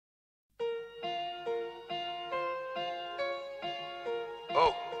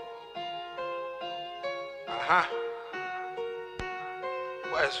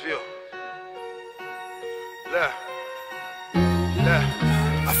Westview. Look.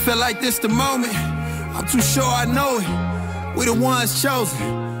 I feel like this the moment. I'm too sure I know it. We the ones chosen.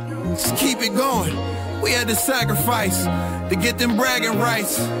 Just keep it going. We had to sacrifice to get them bragging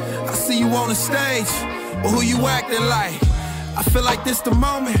rights. I see you on the stage, but who you acting like? I feel like this the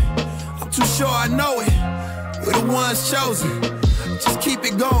moment. I'm too sure I know it. We the ones chosen. Just keep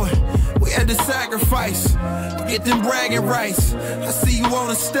it going. We had to sacrifice to get them bragging rights. I see you on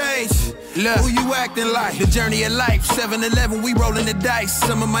the stage. Look, who you acting like? The journey of life, 7-11, we rolling the dice.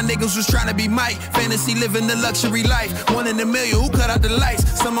 Some of my niggas was trying to be Mike. Fantasy living the luxury life. 1 in a million, who cut out the lights?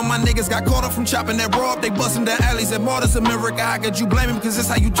 Some of my niggas got caught up from chopping that raw up. They busting down alleys at Martyrs America. How could you blame him? Cause that's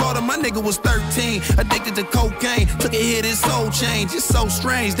how you taught him. My nigga was 13, addicted to cocaine. Took a hit, his soul changed. It's so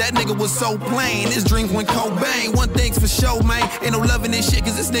strange, that nigga was so plain. His dreams went Cobain. One thing's for sure, man. Ain't no loving this shit,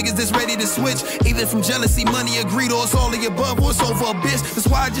 cause this niggas that's ready to switch. Either from jealousy, money, or greed, or it's all the above, or it's over a bitch. That's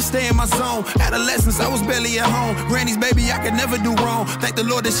why I just stay in my zone. Adolescence, I was barely at home. Granny's baby, I could never do wrong. Thank the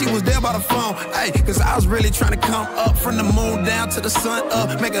Lord that she was there by the phone. Hey, cause I was really trying to come up from the moon down to the sun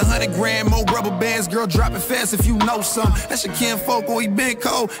up. Make 100 grand, more rubber bands. Girl, drop it fast if you know some. That's your kinfolk, or he been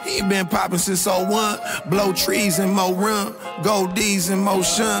cold. He ain't been popping since 01. Blow trees and more rum. Gold D's and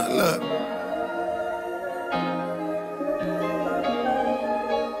motion. Look.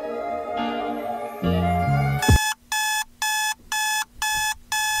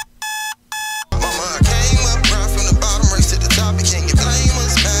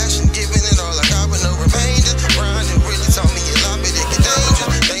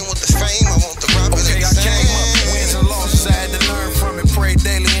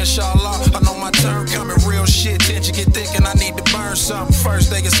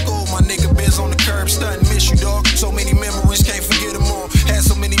 First day of school, my nigga Biz on the curb, stunting, miss you, dog. So many memories, can't forget them all. Had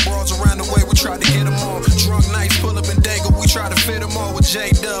so many broads around the way, we tried to get them all. Drunk nights, pull up and Dago, we tried to fit them all. With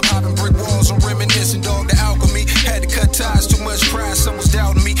J-Dub, hopping brick walls and reminiscing, dog, the alchemy. Had to cut ties, too much pride, some was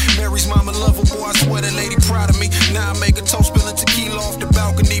doubting me. Mary's mama love her, boy, I swear that lady proud of me. Now I make a toast, spilling tequila off the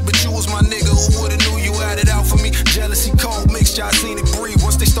balcony. But you was my nigga, who would've knew you had it out for me? Jealousy, cold mixture, I seen it breathe.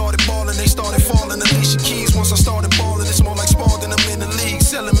 Once they started balling, they started falling. Alicia Keys, once I started balling, it's more like Spalding, I'm in the league.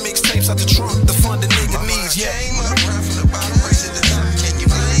 Selling mixtapes out the trunk, the fund the nigga needs, yeah. Came up right from the bottom, race to the top. Can you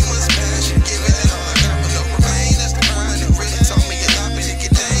blame us? Passion, giving it all I got, but no remain. That's the grind. It really taught me a lot, but it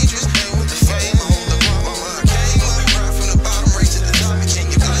get dangerous. Play with the fame, I hold the bomb. I came up right from the bottom, race to the top. Can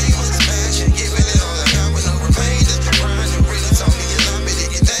you blame us? Passion, giving it all I got, but no remain. That's the grind. It really taught me a lot, but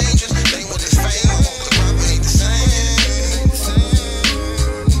it get dangerous. Play with the fame, I hold the bomb. It ain't the same.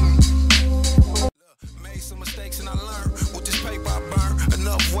 Made some mistakes and I learned. With this paper I burn.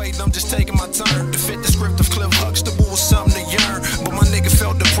 Enough weight, I'm just taking my turn. To fit the script of Cliff Huxtable was something to yearn. But my nigga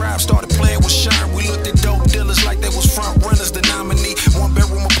felt deprived, started playing with Sherm. We looked at dope dealers like they was front runners, the nominee.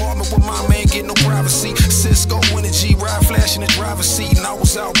 1-bedroom apartment with mama, ain't get no privacy. Cisco in a G-Ride, flashing the driver's seat. And I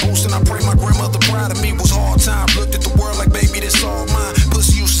was out boosting, I pray my grandmother proud of me. Was hard time, looked at the world like baby, this all mine.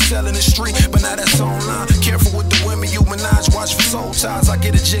 Pussy used to sell in the street, but now that's online. Careful with the women you menage, watch for soul ties. I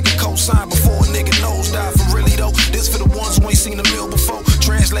get a jig and cosign before a nigga nosedive. For really though, this for the ones who ain't seen a meal before.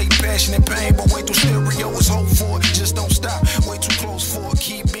 Translating passion and pain, but wait through stereo is hard.